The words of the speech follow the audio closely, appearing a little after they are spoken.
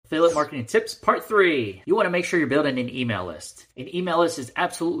Affiliate marketing tips, part 3. You want to make sure you're building an email list. An email list is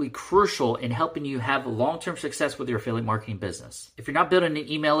absolutely crucial in helping you have long-term success with your affiliate marketing business. If you're not building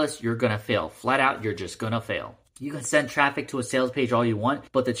an email list, you're going to fail. Flat out, you're just going to fail. You can send traffic to a sales page all you want,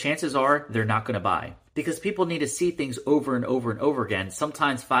 but the chances are they're not going to buy. Because people need to see things over and over and over again,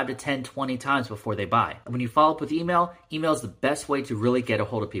 sometimes 5 to 10, 20 times before they buy. And when you follow up with email is the best way to really get a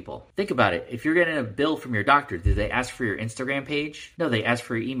hold of people. Think about it. If you're getting a bill from your doctor, do they ask for your Instagram page? No, they ask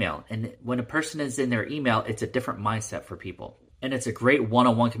for your email. And when a person is in their email, it's a different mindset for people. And it's a great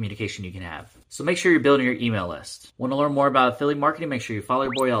one-on-one communication you can have. So make sure you're building your email list. Want to learn more about affiliate marketing? Make sure you follow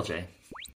your boy LJ.